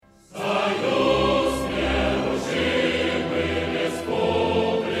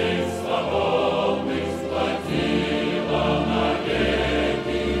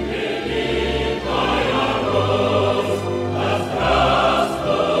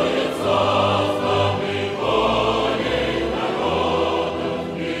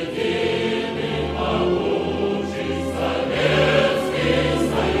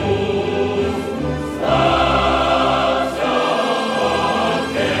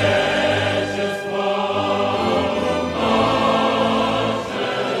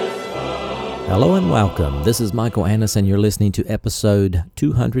Hello and welcome. This is Michael Annis, and you're listening to episode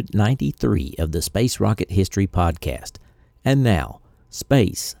 293 of the Space Rocket History Podcast. And now,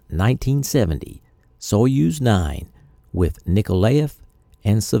 Space 1970, Soyuz 9 with Nikolaev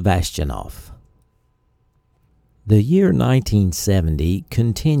and Sevastyanov. The year 1970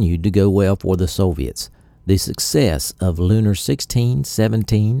 continued to go well for the Soviets. The success of Lunar 16,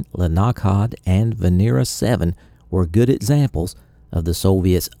 17, Lunokhod, and Venera 7 were good examples of the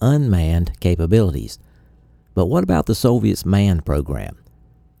Soviets' unmanned capabilities. But what about the Soviets' manned program?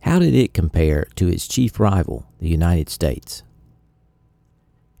 How did it compare to its chief rival, the United States?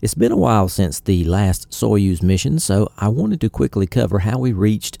 It's been a while since the last Soyuz mission, so I wanted to quickly cover how we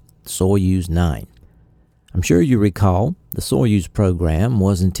reached Soyuz 9. I'm sure you recall the Soyuz program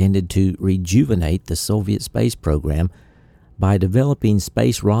was intended to rejuvenate the Soviet space program by developing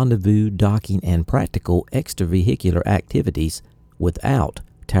space rendezvous, docking, and practical extravehicular activities without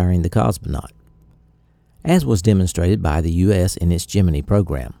tiring the cosmonaut, as was demonstrated by the U.S. in its Gemini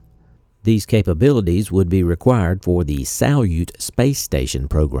program. These capabilities would be required for the Salyut space station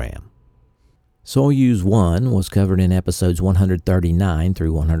program. Soyuz 1 was covered in episodes 139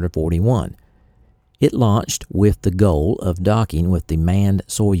 through 141. It launched with the goal of docking with the manned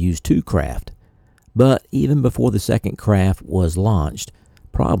Soyuz 2 craft, but even before the second craft was launched,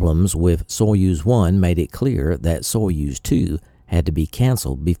 problems with Soyuz 1 made it clear that Soyuz 2 had to be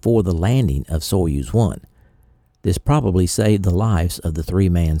canceled before the landing of Soyuz 1. This probably saved the lives of the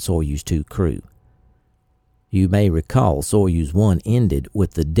three-man Soyuz 2 crew. You may recall Soyuz 1 ended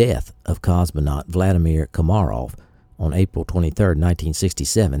with the death of cosmonaut Vladimir Komarov on April 23,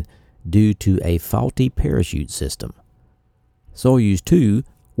 1967, due to a faulty parachute system. Soyuz 2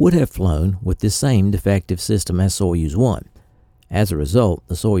 would have flown with the same defective system as Soyuz 1. As a result,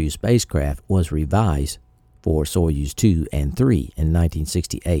 the Soyuz spacecraft was revised for Soyuz 2 and 3 in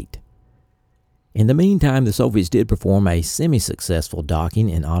 1968. In the meantime, the Soviets did perform a semi-successful docking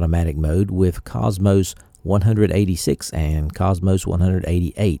in automatic mode with Cosmos 186 and Cosmos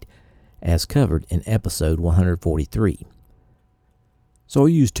 188, as covered in episode 143.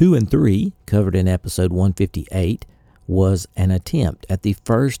 Soyuz 2 and 3, covered in episode 158, was an attempt at the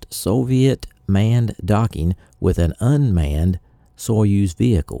first Soviet manned docking with an unmanned Soyuz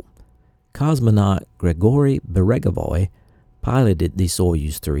vehicle. Cosmonaut Grigory Beregovoy piloted the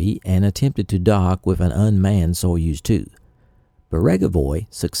Soyuz 3 and attempted to dock with an unmanned Soyuz 2. Beregovoy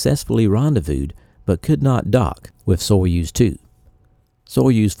successfully rendezvoused but could not dock with Soyuz 2.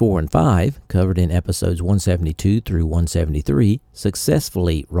 Soyuz 4 and 5, covered in episodes 172 through 173,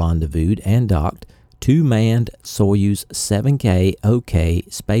 successfully rendezvoused and docked two manned Soyuz 7K OK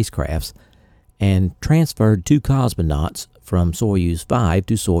spacecrafts and transferred two cosmonauts from Soyuz 5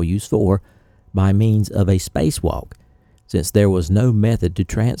 to Soyuz 4 by means of a spacewalk, since there was no method to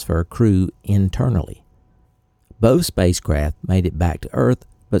transfer crew internally. Both spacecraft made it back to Earth,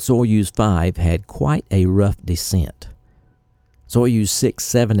 but Soyuz 5 had quite a rough descent. Soyuz 6,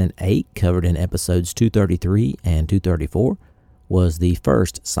 7, and 8, covered in episodes 233 and 234, was the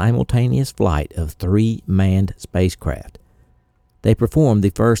first simultaneous flight of three manned spacecraft. They performed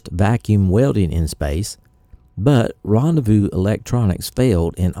the first vacuum welding in space, but rendezvous electronics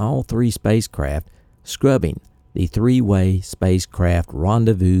failed in all three spacecraft, scrubbing the three-way spacecraft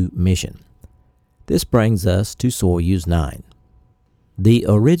rendezvous mission. This brings us to Soyuz 9. The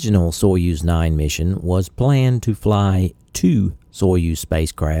original Soyuz 9 mission was planned to fly two Soyuz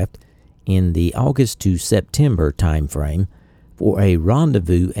spacecraft in the August to September timeframe for a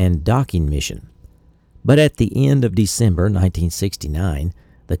rendezvous and docking mission. But at the end of December 1969,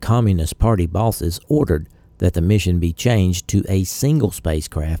 the Communist Party bosses ordered that the mission be changed to a single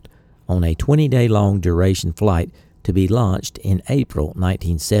spacecraft on a 20-day-long duration flight to be launched in April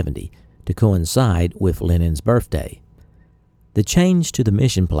 1970 to coincide with Lenin's birthday. The change to the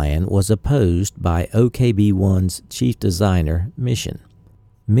mission plan was opposed by OKB-1's chief designer, Mishin.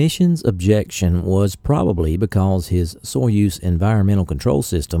 Mishin's objection was probably because his Soyuz environmental control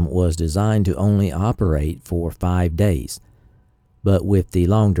system was designed to only operate for 5 days. But with the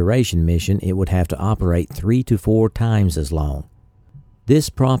long-duration mission, it would have to operate 3 to 4 times as long. This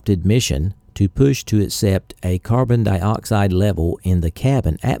prompted Mishin to push to accept a carbon dioxide level in the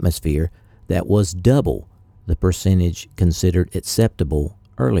cabin atmosphere that was double the percentage considered acceptable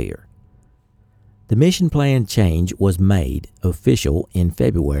earlier. The mission plan change was made official in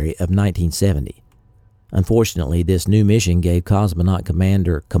February of 1970. Unfortunately, this new mission gave cosmonaut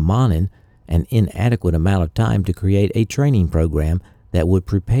commander Kamanin an inadequate amount of time to create a training program that would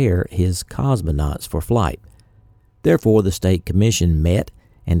prepare his cosmonauts for flight. Therefore, the State Commission met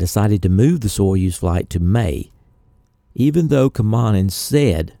and decided to move the Soyuz flight to May, even though Kamanin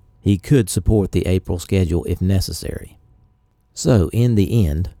said he could support the April schedule if necessary. So, in the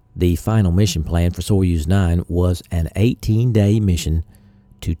end, the final mission plan for Soyuz 9 was an 18-day mission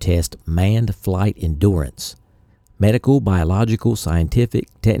to test manned flight endurance. Medical, biological, scientific,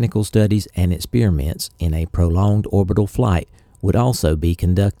 technical studies, and experiments in a prolonged orbital flight would also be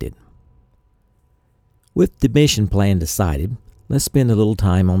conducted. With the mission plan decided, let's spend a little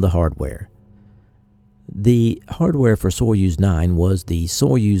time on the hardware. The hardware for Soyuz 9 was the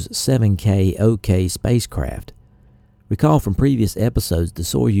Soyuz 7K OK spacecraft. Recall from previous episodes, the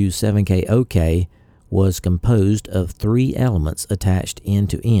Soyuz 7K OK was composed of 3 elements attached end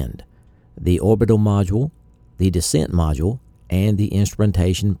to end: the orbital module, the descent module, and the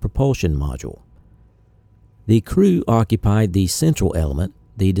instrumentation propulsion module. The crew occupied the central element,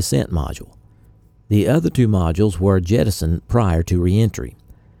 the descent module. The other 2 modules were jettisoned prior to re-entry.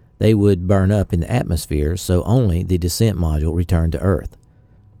 They would burn up in the atmosphere, so only the descent module returned to Earth.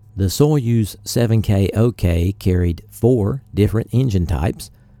 The Soyuz 7K OK carried 4 different engine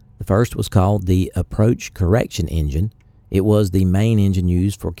types. The first was called the Approach Correction Engine. It was the main engine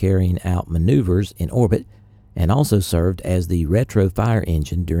used for carrying out maneuvers in orbit and also served as the retro fire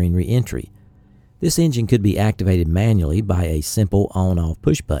engine during re-entry. This engine could be activated manually by a simple on-off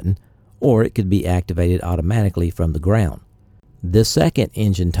push button, or it could be activated automatically from the ground. The second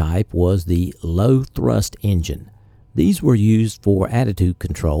engine type was the Low Thrust Engine. These were used for attitude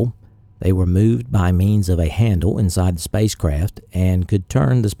control. They were moved by means of a handle inside the spacecraft and could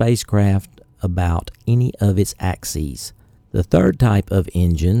turn the spacecraft about any of its axes. The third type of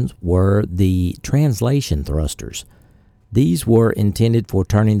engines were the translation thrusters. These were intended for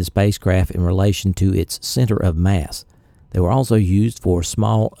turning the spacecraft in relation to its center of mass. They were also used for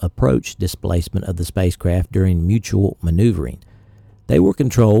small approach displacement of the spacecraft during mutual maneuvering. They were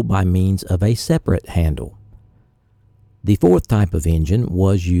controlled by means of a separate handle. The fourth type of engine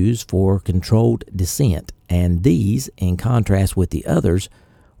was used for controlled descent, and these, in contrast with the others,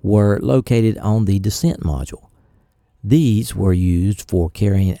 were located on the descent module. These were used for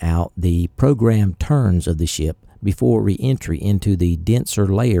carrying out the programmed turns of the ship before re-entry into the denser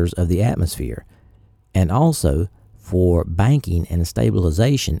layers of the atmosphere, and also for banking and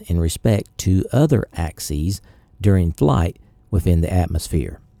stabilization in respect to other axes during flight within the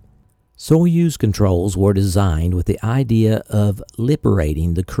atmosphere. Soyuz controls were designed with the idea of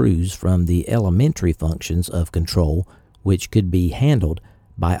liberating the crews from the elementary functions of control which could be handled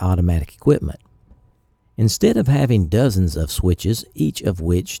by automatic equipment. Instead of having dozens of switches, each of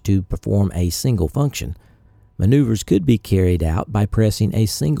which to perform a single function, maneuvers could be carried out by pressing a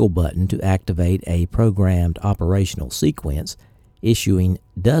single button to activate a programmed operational sequence, issuing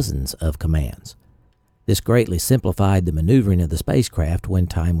dozens of commands. This greatly simplified the maneuvering of the spacecraft when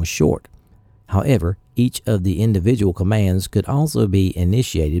time was short. However, each of the individual commands could also be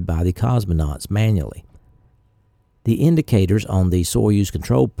initiated by the cosmonauts manually. The indicators on the Soyuz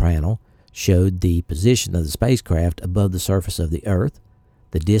control panel showed the position of the spacecraft above the surface of the Earth,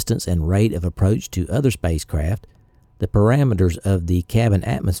 the distance and rate of approach to other spacecraft, the parameters of the cabin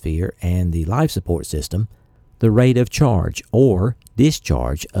atmosphere and the life support system, the rate of charge or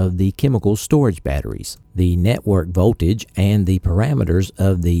discharge of the chemical storage batteries, the network voltage, and the parameters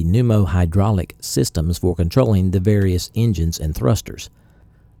of the pneumohydraulic systems for controlling the various engines and thrusters.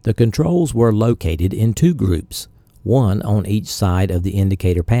 The controls were located in 2 groups, one on each side of the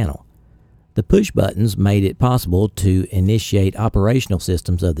indicator panel. The push buttons made it possible to initiate operational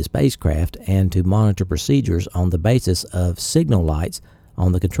systems of the spacecraft and to monitor procedures on the basis of signal lights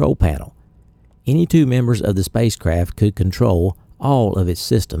on the control panel. Any 2 members of the spacecraft could control all of its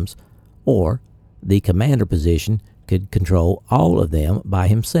systems, or the commander position could control all of them by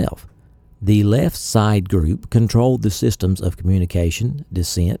himself. The left side group controlled the systems of communication,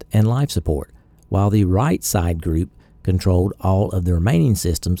 descent, and life support, while the right side group controlled all of the remaining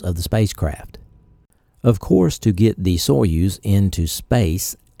systems of the spacecraft. Of course, to get the Soyuz into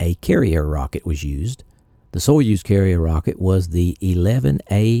space, a carrier rocket was used. The Soyuz carrier rocket was the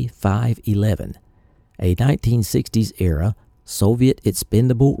 11A511, a 1960s-era Soviet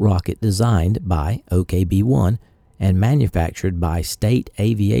expendable rocket designed by OKB-1 and manufactured by State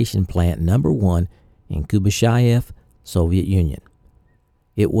Aviation Plant No. 1 in Kubashayev, Soviet Union.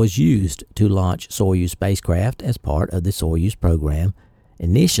 It was used to launch Soyuz spacecraft as part of the Soyuz program,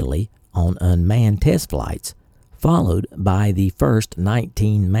 initially on unmanned test flights, followed by the first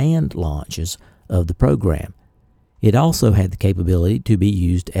 19 manned launches of the program. It also had the capability to be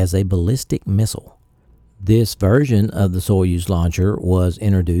used as a ballistic missile. This version of the Soyuz launcher was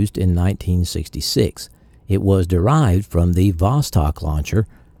introduced in 1966. It was derived from the Vostok launcher,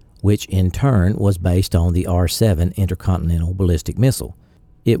 which in turn was based on the R-7 intercontinental ballistic missile.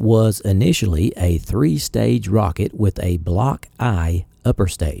 It was initially a 3-stage rocket with a Block I upper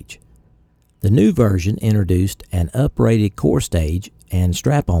stage. The new version introduced an uprated core stage and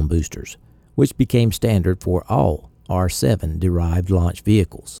strap-on boosters, which became standard for all R-7-derived launch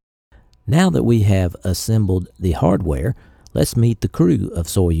vehicles. Now that we have assembled the hardware, let's meet the crew of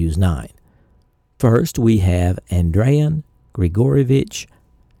Soyuz 9. First, we have Andrian Grigorievich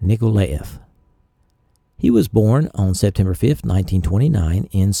Nikolaev. He was born on September 5, 1929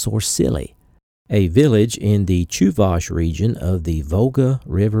 in Sorsili, a village in the Chuvash region of the Volga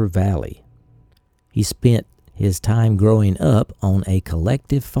River Valley. He spent his time growing up on a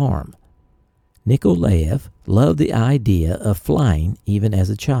collective farm. Nikolaev loved the idea of flying even as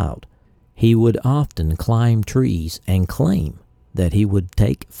a child. He would often climb trees and claim that he would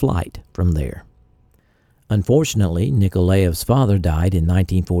take flight from there. Unfortunately, Nikolaev's father died in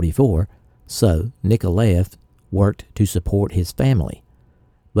 1944, so Nikolaev worked to support his family.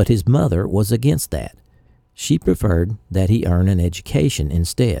 But his mother was against that. She preferred that he earn an education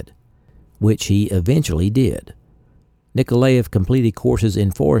instead, which he eventually did. Nikolaev completed courses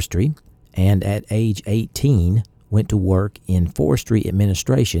in forestry and at age 18 went to work in forestry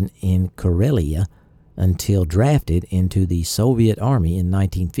administration in Karelia until drafted into the Soviet Army in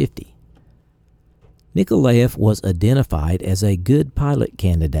 1950. Nikolaev was identified as a good pilot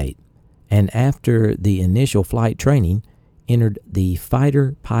candidate, and after the initial flight training, entered the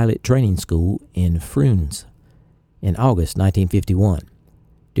Fighter Pilot Training School in Frunze in August 1951.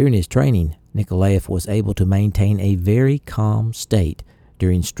 During his training, Nikolaev was able to maintain a very calm state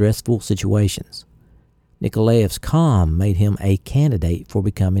during stressful situations. Nikolaev's calm made him a candidate for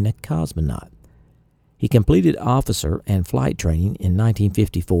becoming a cosmonaut. He completed officer and flight training in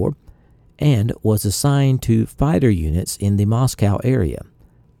 1954 and was assigned to fighter units in the Moscow area.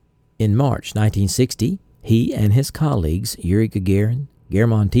 In March 1960, he and his colleagues Yuri Gagarin,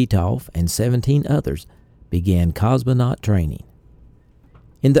 German Titov, and 17 others began cosmonaut training.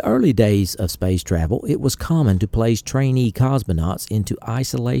 In the early days of space travel, it was common to place trainee cosmonauts into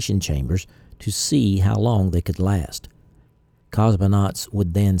isolation chambers to see how long they could last. Cosmonauts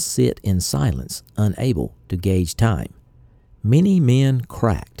would then sit in silence, unable to gauge time. Many men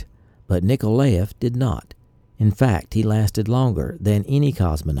cracked, but Nikolaev did not. In fact, he lasted longer than any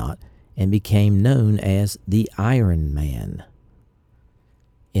cosmonaut and became known as the Iron Man.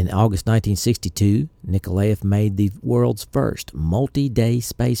 In August 1962, Nikolaev made the world's first multi-day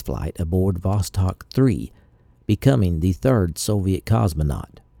spaceflight aboard Vostok 3, becoming the third Soviet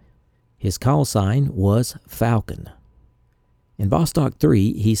cosmonaut. His call sign was Falcon. In Vostok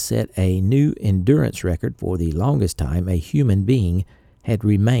 3, he set a new endurance record for the longest time a human being had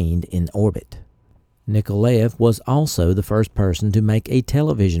remained in orbit. Nikolaev was also the first person to make a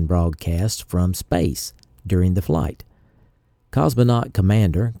television broadcast from space during the flight. Cosmonaut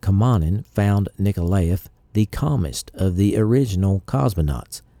Commander Kamanin found Nikolaev the calmest of the original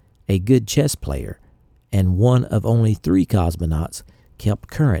cosmonauts, a good chess player, and one of only 3 cosmonauts kept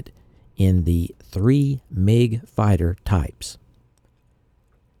current in the 3 MiG fighter types.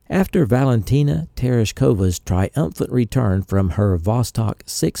 After Valentina Tereshkova's triumphant return from her Vostok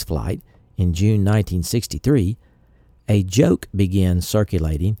 6 flight in June 1963, a joke began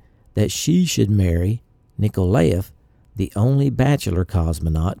circulating that she should marry Nikolaev, the only bachelor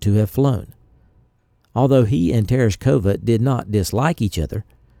cosmonaut to have flown. Although he and Tereshkova did not dislike each other,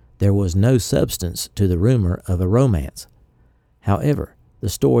 there was no substance to the rumor of a romance. However, the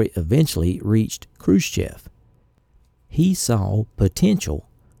story eventually reached Khrushchev. He saw potential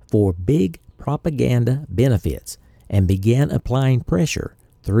for big propaganda benefits and began applying pressure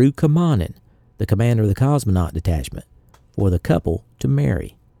through Kamanin, the commander of the cosmonaut detachment, for the couple to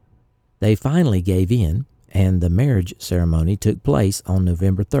marry. They finally gave in, and the marriage ceremony took place on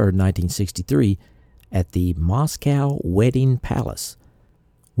November 3, 1963, at the Moscow Wedding Palace,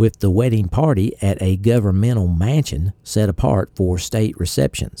 with the wedding party at a governmental mansion set apart for state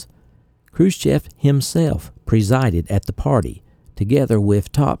receptions. Khrushchev himself presided at the party, together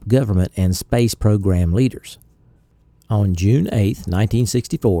with top government and space program leaders. On June 8,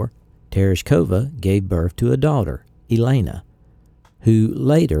 1964, Tereshkova gave birth to a daughter, Elena, who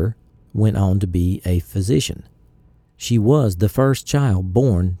later went on to be a physician. She was the first child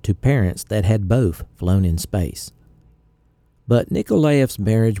born to parents that had both flown in space. But Nikolaev's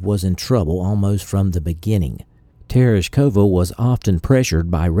marriage was in trouble almost from the beginning. Tereshkova was often pressured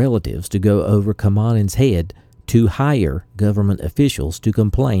by relatives to go over Kamanin's head to hire government officials to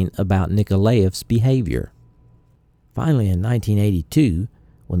complain about Nikolaev's behavior. Finally, in 1982,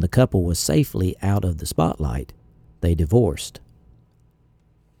 when the couple was safely out of the spotlight, they divorced.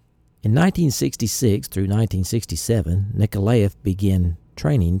 In 1966 through 1967, Nikolaev began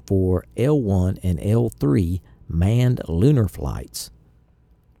training for L-1 and L-3 manned lunar flights.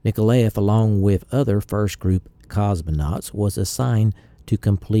 Nikolaev, along with other first group cosmonauts, was assigned to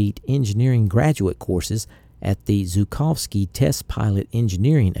complete engineering graduate courses at the Zhukovsky Test Pilot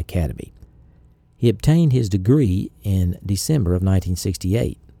Engineering Academy. He obtained his degree in December of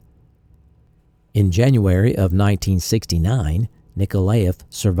 1968. In January of 1969, Nikolaev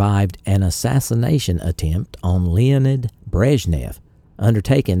survived an assassination attempt on Leonid Brezhnev,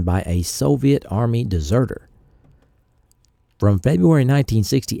 undertaken by a Soviet Army deserter. From February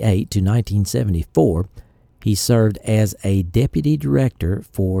 1968 to 1974, he served as a deputy director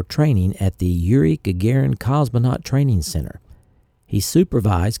for training at the Yuri Gagarin Cosmonaut Training Center. He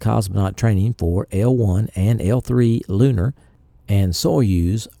supervised cosmonaut training for L-1 and L-3 lunar and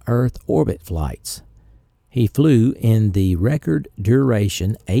Soyuz Earth orbit flights. He flew in the record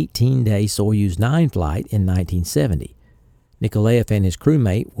duration 18-day Soyuz 9 flight in 1970. Nikolaev and his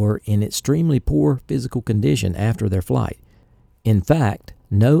crewmate were in extremely poor physical condition after their flight. In fact,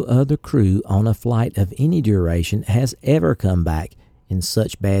 no other crew on a flight of any duration has ever come back in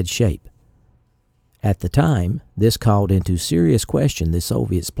such bad shape. At the time, this called into serious question the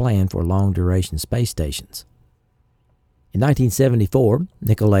Soviets' plan for long-duration space stations. In 1974,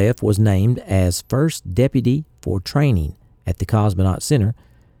 Nikolaev was named as first deputy for training at the Cosmonaut Center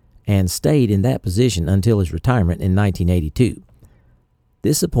and stayed in that position until his retirement in 1982.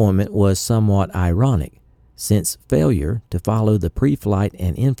 This appointment was somewhat ironic, since failure to follow the pre-flight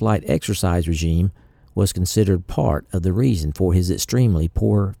and in-flight exercise regime was considered part of the reason for his extremely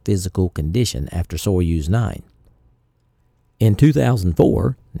poor physical condition after Soyuz 9. In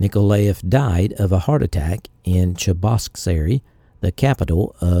 2004, Nikolaev died of a heart attack in Cheboksary, the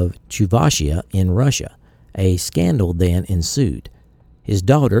capital of Chuvashia in Russia. A scandal then ensued. His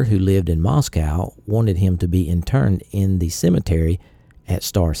daughter, who lived in Moscow, wanted him to be interned in the cemetery at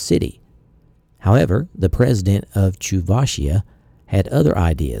Star City. However, the president of Chuvashia had other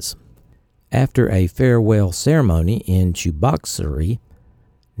ideas. After a farewell ceremony in Cheboksary,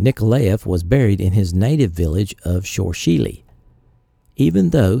 Nikolaev was buried in his native village of Shorshili, even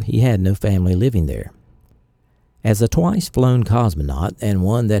though he had no family living there. As a twice-flown cosmonaut and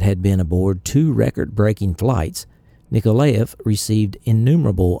one that had been aboard 2 record-breaking flights, Nikolaev received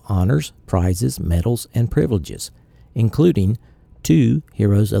innumerable honors, prizes, medals, and privileges, including 2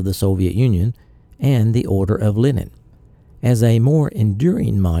 Heroes of the Soviet Union and the Order of Lenin. As a more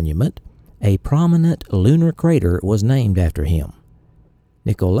enduring monument, a prominent lunar crater was named after him.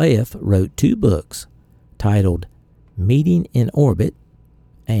 Nikolaev wrote 2 books titled Meeting in Orbit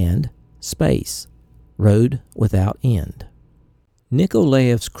and Space, Road Without End.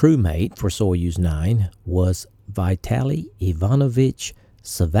 Nikolaev's crewmate for Soyuz 9 was Vitaly Ivanovich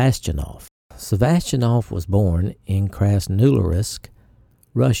Sevastyanov. Sevastyanov was born in Krasnoyarsk,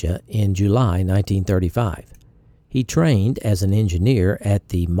 Russia in July 1935. He trained as an engineer at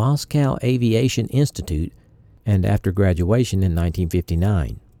the Moscow Aviation Institute and after graduation in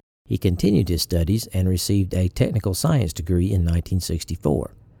 1959. He continued his studies and received a technical science degree in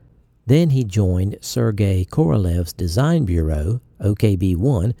 1964. Then he joined Sergei Korolev's design bureau,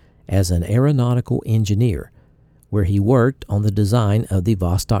 OKB-1, as an aeronautical engineer, where he worked on the design of the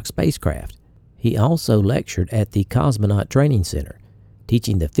Vostok spacecraft. He also lectured at the Cosmonaut Training Center,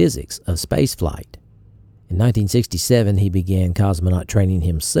 teaching the physics of spaceflight. In 1967, he began cosmonaut training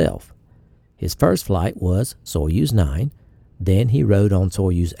himself. His first flight was Soyuz 9. Then he rode on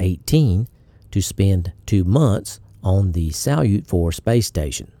Soyuz 18 to spend 2 months on the Salyut 4 space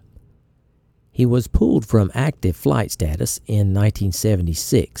station. He was pulled from active flight status in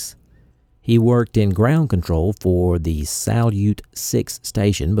 1976. He worked in ground control for the Salyut 6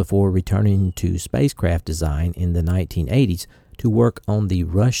 station before returning to spacecraft design in the 1980s to work on the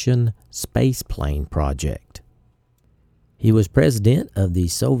Russian spaceplane project. He was president of the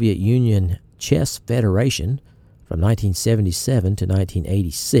Soviet Union Chess Federation from 1977 to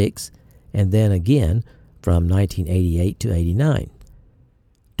 1986, and then again from 1988 to 89.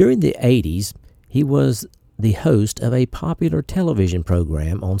 During the 80s, he was the host of a popular television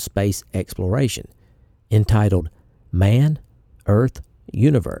program on space exploration entitled Man, Earth,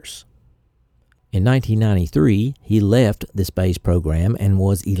 Universe. In 1993, he left the space program and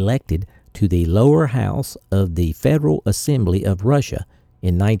was elected to the lower house of the Federal Assembly of Russia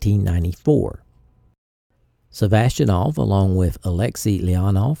in 1994. Sevastyanov, along with Alexei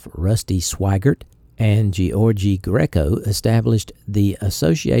Leonov, Rusty Swigert, and Georgy Greco, established the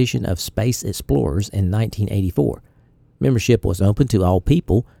Association of Space Explorers in 1984. Membership was open to all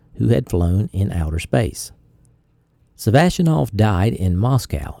people who had flown in outer space. Sevastyanov died in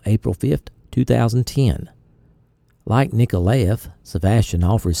Moscow, April 5, 2010. Like Nikolaev,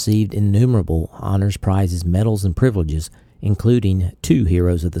 Sevastyanov received innumerable honors, prizes, medals, and privileges, including 2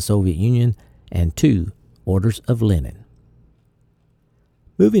 Heroes of the Soviet Union and 2 Orders of Lenin.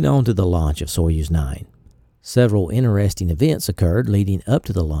 Moving on to the launch of Soyuz 9. Several interesting events occurred leading up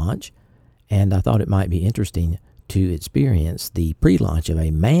to the launch, and I thought it might be interesting to experience the pre-launch of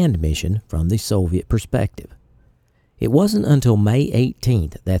a manned mission from the Soviet perspective. It wasn't until May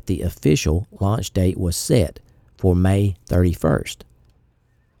 18th that the official launch date was set for May 31st.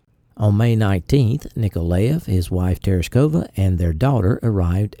 On May 19th, Nikolaev, his wife Tereshkova, and their daughter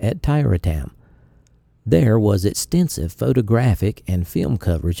arrived at Tyuratam. There was extensive photographic and film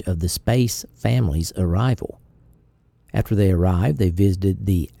coverage of the space family's arrival. After they arrived, they visited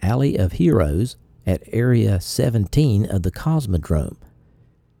the Alley of Heroes at Area 17 of the Cosmodrome.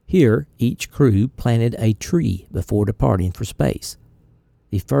 Here, each crew planted a tree before departing for space.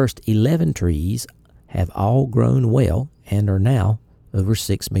 The first 11 trees have all grown well and are now over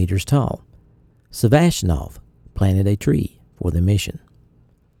 6 meters tall. Sevastyanov planted a tree for the mission.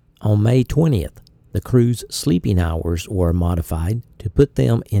 On May 20th, the crew's sleeping hours were modified to put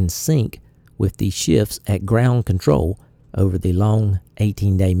them in sync with the shifts at ground control over the long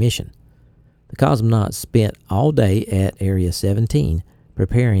 18-day mission. The cosmonauts spent all day at Area 17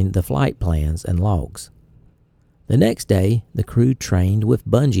 preparing the flight plans and logs. The next day, the crew trained with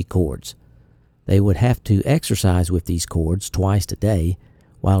bungee cords. They would have to exercise with these cords twice a day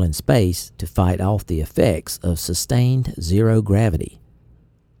while in space to fight off the effects of sustained zero gravity.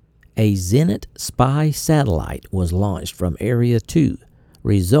 A Zenit spy satellite was launched from Area 2,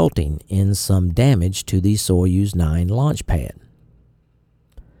 resulting in some damage to the Soyuz 9 launch pad.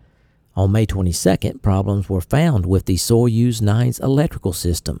 On May 22nd, problems were found with the Soyuz 9's electrical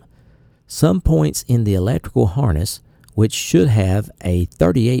system. Some points in the electrical harness, which should have a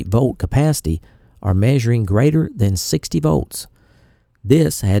 38-volt capacity, are measuring greater than 60 volts.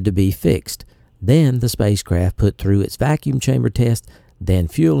 This had to be fixed. Then the spacecraft put through its vacuum chamber test, then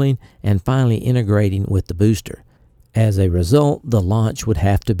fueling, and finally integrating with the booster. As a result, the launch would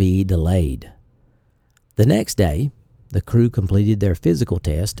have to be delayed. The next day, the crew completed their physical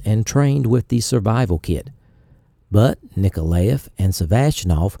test and trained with the survival kit. But Nikolaev and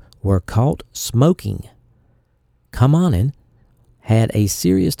Sevastyanov were caught smoking. Kamanin had a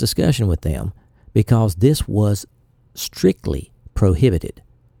serious discussion with them because this was strictly prohibited.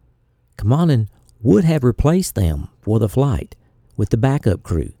 Kamanin would have replaced them for the flight with the backup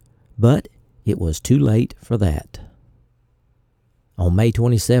crew, but it was too late for that. On May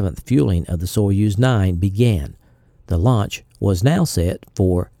 27th, fueling of the Soyuz 9 began. The launch was now set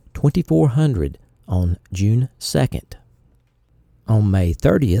for 2400 on June 2nd. On May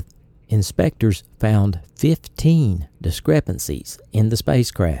 30th, inspectors found 15 discrepancies in the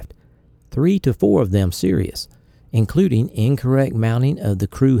spacecraft, 3 to 4 of them serious, including incorrect mounting of the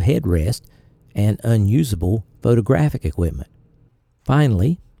crew headrest and unusable photographic equipment.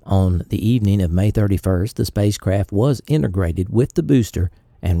 Finally, on the evening of May 31st, the spacecraft was integrated with the booster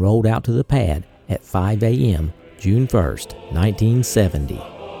and rolled out to the pad at 5 a.m. June 1st, 1970.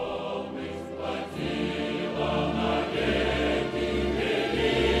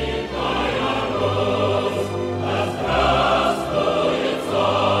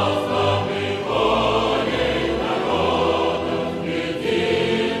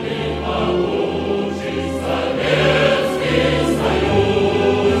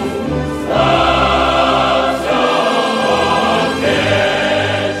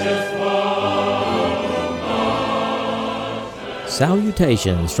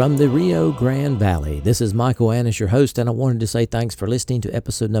 Salutations from the Rio Grande Valley. This is Michael Annis, your host, and I wanted to say thanks for listening to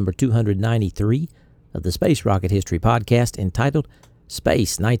episode number 293 of the Space Rocket History Podcast entitled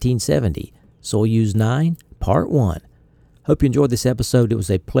Space 1970, Soyuz 9, Part 1. Hope you enjoyed this episode. It was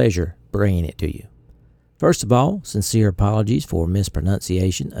a pleasure bringing it to you. First of all, sincere apologies for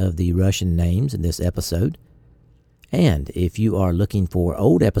mispronunciation of the Russian names in this episode. And if you are looking for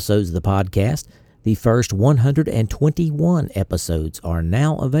old episodes of the podcast, the first 121 episodes are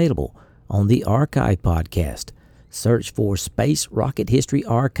now available on the Archive podcast. Search for Space Rocket History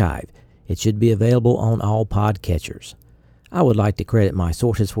Archive. It should be available on all podcatchers. I would like to credit my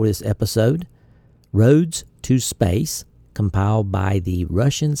sources for this episode: Roads to Space, compiled by the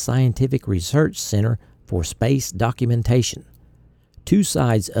Russian Scientific Research Center for Space Documentation; Two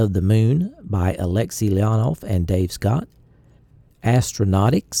Sides of the Moon by Alexei Leonov and Dave Scott;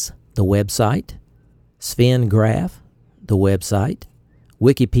 Astronautics, the website; Sven Graf, the website;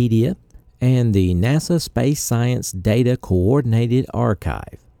 Wikipedia; and the NASA Space Science Data Coordinated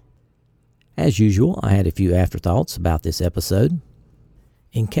Archive. As usual, I had a few afterthoughts about this episode.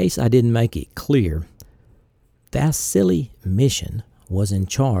 In case I didn't make it clear, Vasily Mishin was in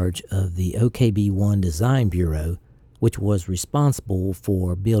charge of the OKB-1 Design Bureau, which was responsible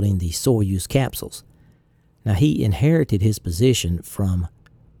for building the Soyuz capsules. Now, he inherited his position from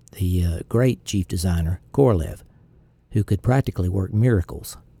the great chief designer, Korolev, who could practically work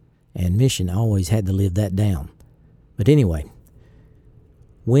miracles, and Mishin always had to live that down. But anyway,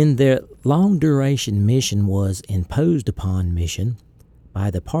 when the long-duration mission was imposed upon Mishin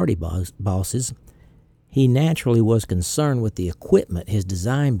by the party bosses, he naturally was concerned with the equipment his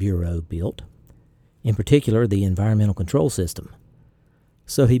design bureau built, in particular the environmental control system.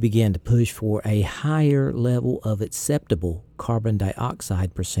 So he began to push for a higher level of acceptable carbon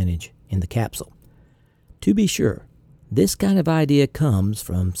dioxide percentage in the capsule. To be sure, this kind of idea comes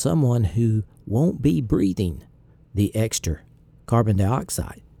from someone who won't be breathing the extra carbon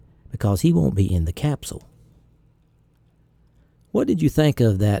dioxide because he won't be in the capsule. What did you think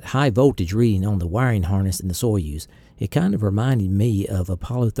of that high voltage reading on the wiring harness in the Soyuz? It kind of reminded me of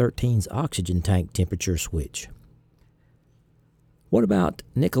Apollo 13's oxygen tank temperature switch. What about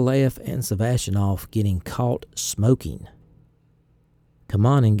Nikolaev and Sevastyanov getting caught smoking?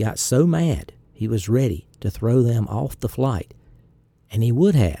 Kamanin got so mad he was ready to throw them off the flight, and he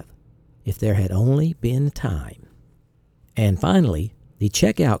would have if there had only been time. And finally, the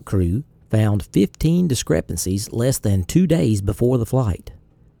checkout crew found 15 discrepancies less than 2 days before the flight.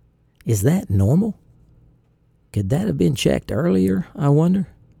 Is that normal? Could that have been checked earlier, I wonder?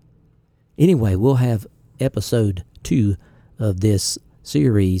 Anyway, we'll have episode 2 of this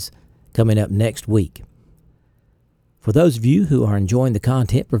series coming up next week. For those of you who are enjoying the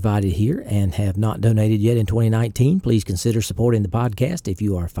content provided here and have not donated yet in 2019, please consider supporting the podcast if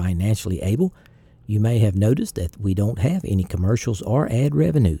you are financially able. You may have noticed that we don't have any commercials or ad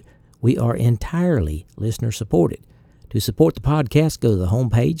revenue. We are entirely listener-supported. To support the podcast, go to the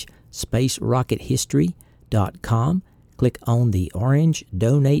homepage, spacerockethistory.com. Click on the orange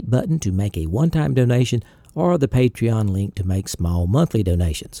Donate button to make a one-time donation or the Patreon link to make small monthly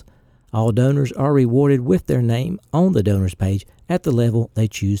donations. All donors are rewarded with their name on the donors page at the level they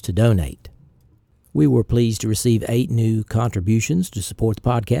choose to donate. We were pleased to receive 8 new contributions to support the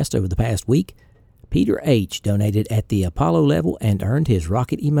podcast over the past week. Peter H. donated at the Apollo level and earned his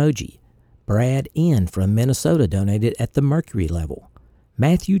rocket emoji. Brad N. from Minnesota donated at the Mercury level.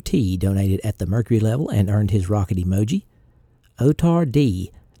 Matthew T. donated at the Mercury level and earned his rocket emoji. Otar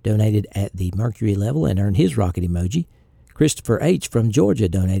D. donated at the Mercury level and earned his rocket emoji. Christopher H. from Georgia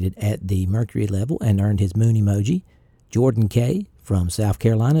donated at the Mercury level and earned his moon emoji. Jordan K. from South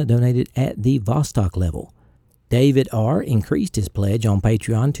Carolina donated at the Vostok level. David R. increased his pledge on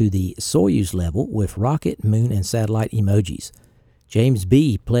Patreon to the Soyuz level with rocket, moon, and satellite emojis. James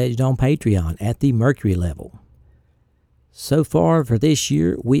B. pledged on Patreon at the Mercury level. So far for this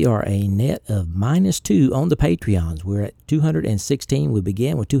year, we are a net of -2 on the Patreons. We're at 216. We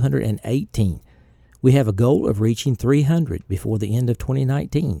began with 218. We have a goal of reaching 300 before the end of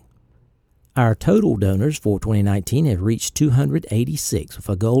 2019. Our total donors for 2019 have reached 286 with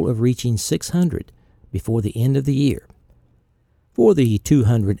a goal of reaching 600 before the end of the year. For the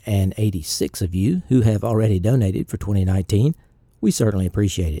 286 of you who have already donated for 2019, we certainly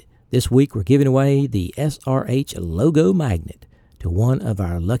appreciate it. This week we're giving away the SRH logo magnet to one of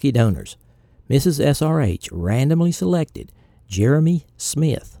our lucky donors. Mrs. SRH randomly selected Jeremy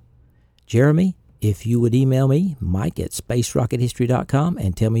Smith. Jeremy, if you would email me, mike@spacerockethistory.com,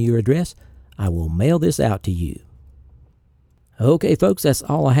 and tell me your address, I will mail this out to you. Okay, folks, that's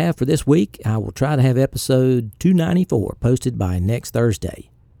all I have for this week. I will try to have episode 294 posted by next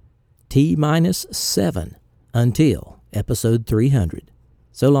Thursday. T-7 until episode 300.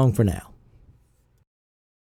 So long for now.